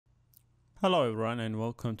Hello everyone and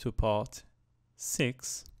welcome to part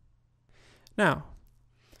 6. Now,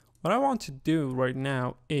 what I want to do right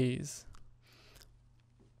now is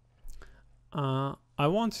I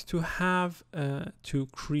want to have to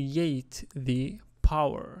create the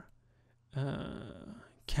power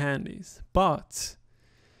candies, but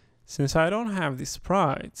since I don't have the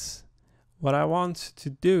sprites, what I want to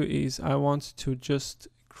do is I want to just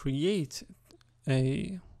create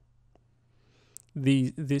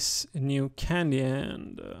this new candy,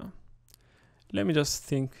 and let me just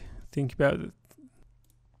think about it.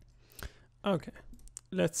 Okay,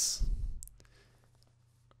 let's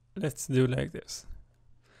do like this.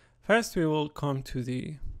 First we will come to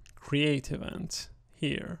the create event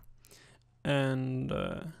here, and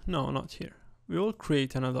no, not here. We will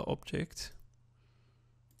create another object,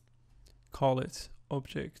 call it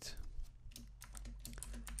object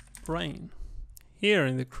brain. Here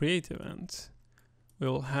in the create event we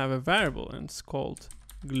will have a variable, and it's called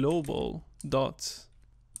global.bx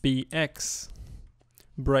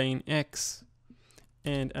brain x,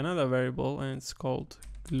 and another variable, and it's called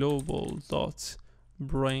global.brain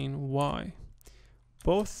y.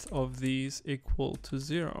 Both of these equal to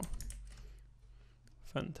 0.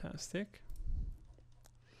 Fantastic.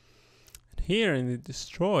 And here in the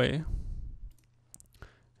destroy,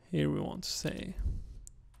 here we want to say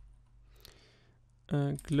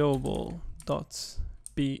global.bx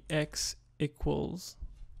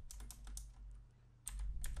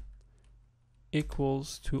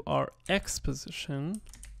equals to our x position,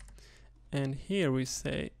 and here we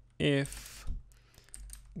say if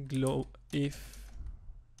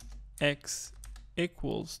x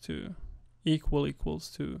equals to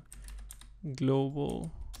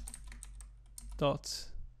global.bx,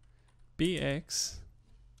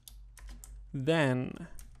 then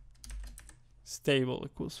stable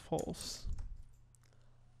equals false.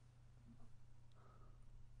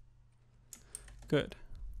 Good.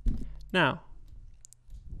 Now,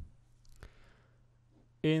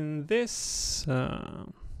 in this,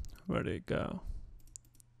 where did it go?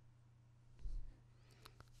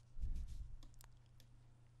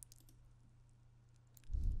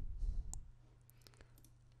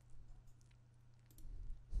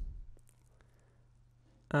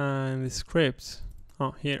 And the script,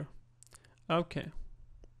 oh, here. Okay.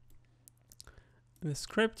 The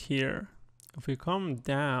script here, if we come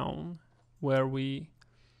down where we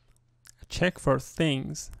check for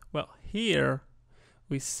things, well, here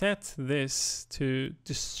we set this to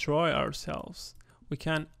destroy ourselves. We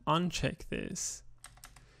can uncheck this.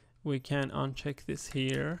 We can uncheck this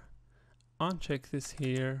here, uncheck this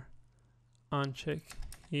here, uncheck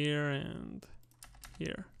here and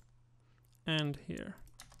here and here.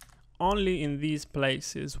 Only in these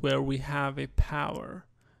places where we have a power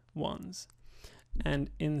ones. And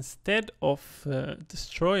instead of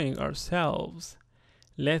destroying ourselves,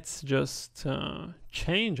 let's just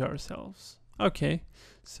change ourselves. Okay,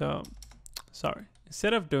 so sorry,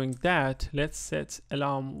 instead of doing that, let's set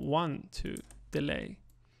alarm 1 to delay.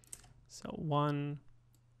 So 1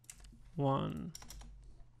 1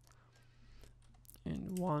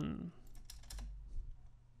 and 1.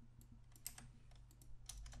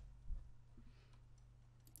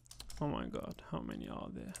 Oh my god, how many are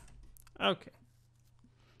there? Okay,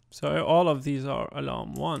 so all of these are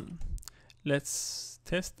alarm 1. Let's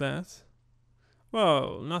test that.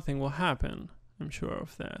 Well, nothing will happen, I'm sure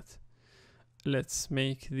of that. Let's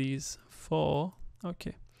make these 4.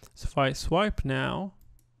 Okay, so if I swipe now,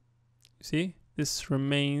 you see, this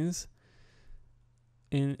remains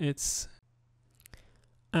in its,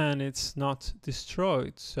 and it's not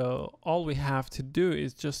destroyed. So all we have to do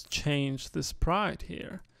is just change the sprite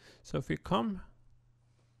here. So if we come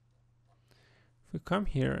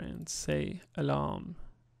here and say alarm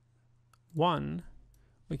 1,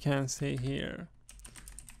 we can say here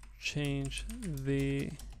change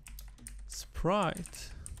the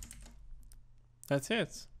sprite. That's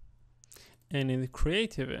it. And in the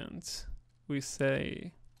create event we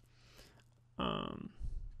say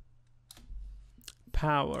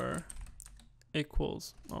power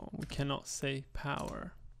equals, oh, we cannot say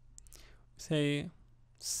power, say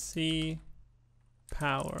C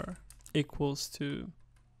power equals to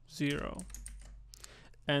 0,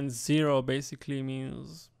 and 0 basically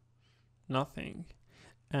means nothing.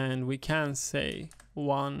 And we can say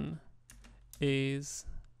 1 is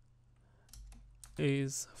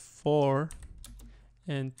 4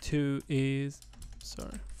 and 2 is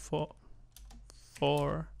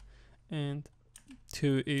 4 and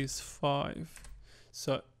 2 is 5.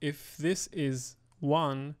 So if this is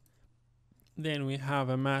 1, then we have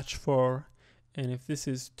a match 4, and if this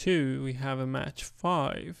is 2, we have a match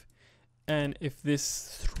 5, And if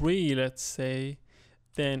this 3, let's say,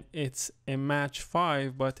 then it's a match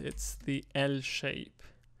 5, but it's the L shape,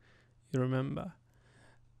 you remember.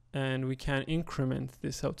 And we can increment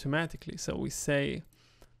this automatically. So we say,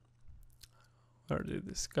 where did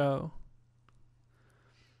this go?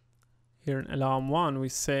 Here in alarm 1, we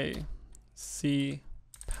say C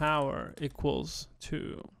power equals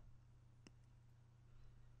to,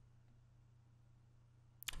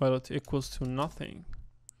 well, it equals to nothing,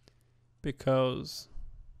 because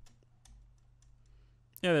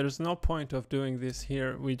there's no point of doing this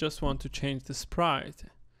here. We just want to change the sprite,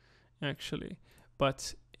 actually.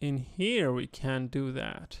 But in here, we can do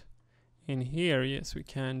that. In here, yes, we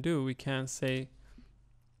can say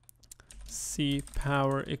C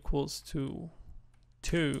power equals to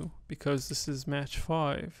 2, because this is match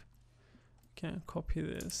 5. Can copy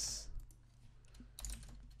this.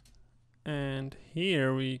 And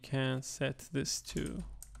here we can set this to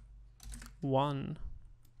 1.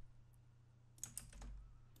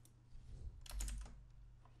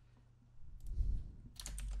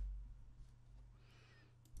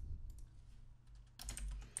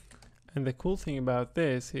 And the cool thing about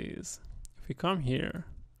this is, if we come here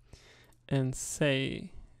and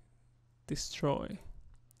say destroy,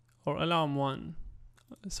 or alarm 1,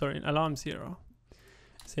 sorry, alarm 0,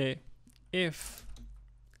 say if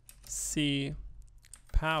C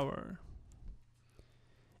power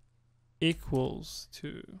equals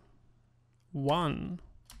to 1,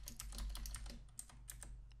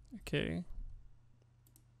 okay,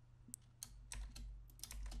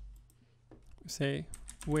 say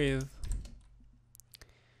with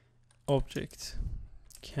object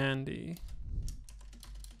candy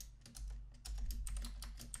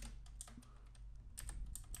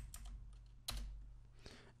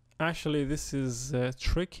actually this is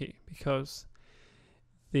tricky, because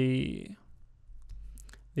the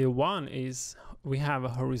 1 is, we have a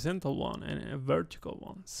horizontal one and a vertical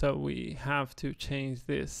one, so we have to change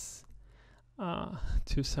this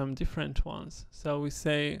to some different ones. So we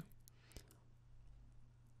say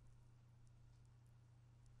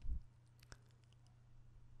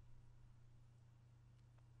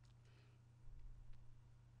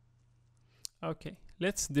okay,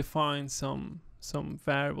 let's define some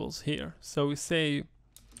variables here. So we say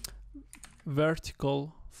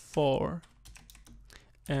vertical 4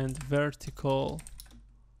 and vertical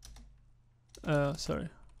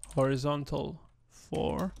horizontal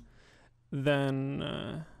 4,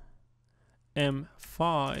 then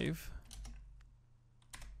M5,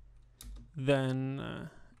 then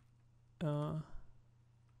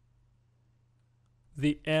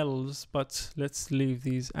the L's, but let's leave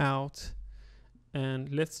these out,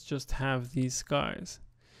 and let's just have these guys.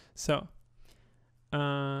 So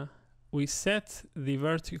we set the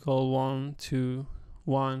vertical one to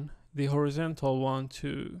 1, the horizontal one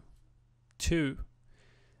to 2,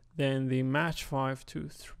 then the match 5 to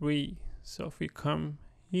 3. So if we come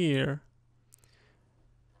here,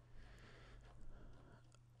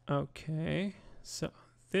 okay, so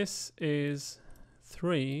this is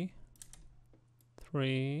 3,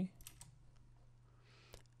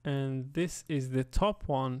 and this is the top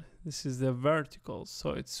one, this is the vertical, so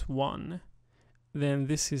it's 1. Then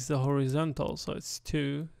this is the horizontal, so it's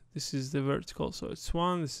 2. This is the vertical, so it's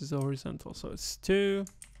 1. This is the horizontal, so it's 2.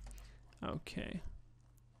 Okay.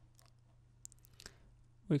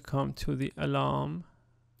 We come to the alarm.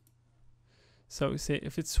 So we say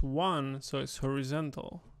if it's 1, so it's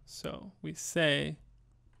horizontal. So we say,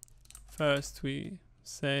 first we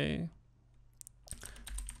say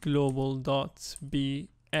global.bx,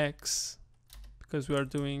 because we are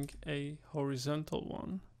doing a horizontal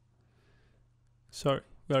one. Sorry,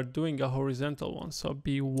 we are doing a horizontal one, so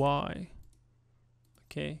by.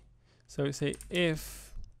 Okay, so we say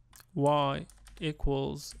if y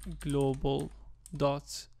equals global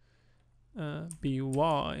dot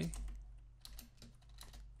by,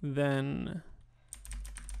 then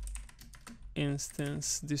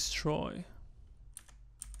instance destroy.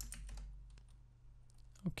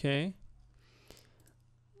 Okay.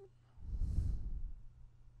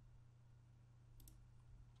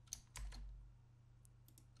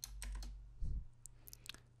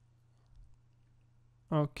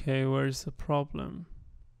 Okay, where's the problem?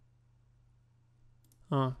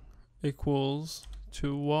 Equals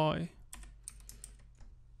to y.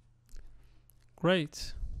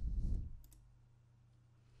 Great.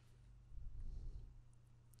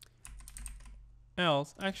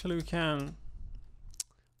 Else, actually we can,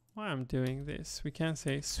 why I'm doing this, we can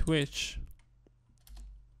say switch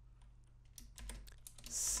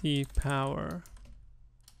C power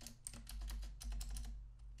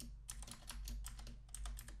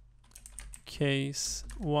case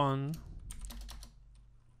 1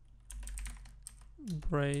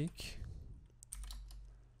 break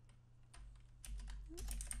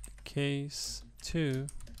case 2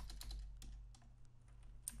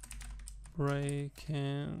 break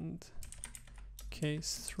and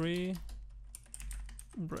case 3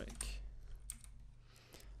 break.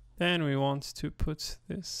 Then we want to put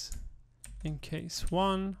this in case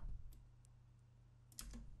 1,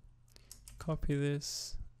 copy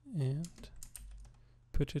this and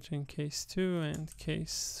put it in case 2 and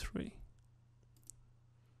case 3.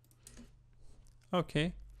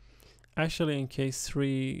 Okay, actually in case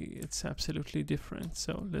 3 it's absolutely different,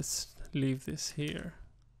 so let's leave this here.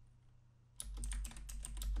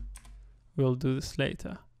 We'll do this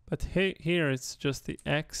later, but here it's just the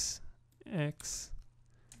x,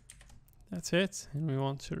 that's it, and we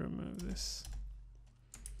want to remove this.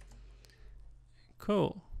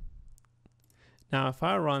 Cool. Now if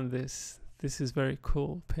I run this, this is very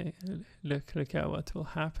cool. Look at what will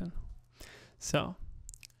happen. So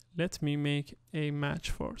let me make a match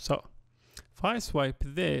 4. So if I swipe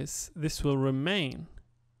this, this will remain.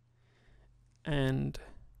 And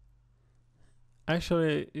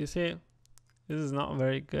actually, you see, this is not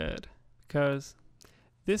very good because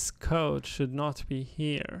this code should not be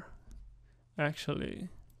here. Actually,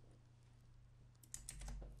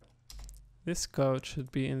 this code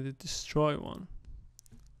should be in the destroy one.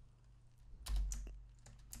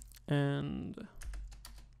 And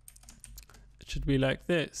it should be like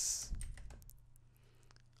this.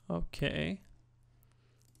 Okay,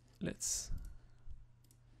 let's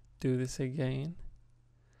do this again.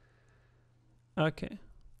 Okay,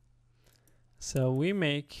 so we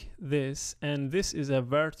make this, and this is a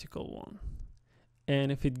vertical one, and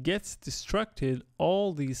if it gets destructed,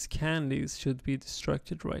 all these candies should be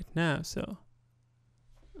destructed right now. So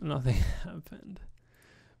nothing happened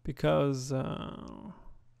because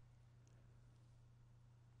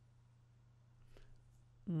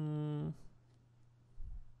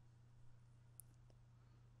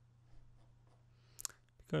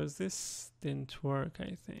because this didn't work,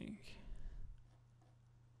 I think,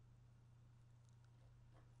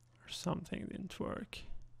 or something didn't work.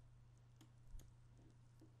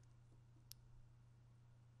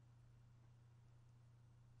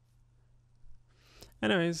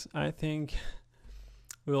 Anyways, I think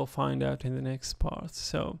we'll find out in the next part.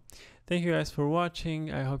 So thank you guys for watching.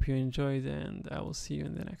 I hope you enjoyed, and I will see you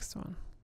in the next one.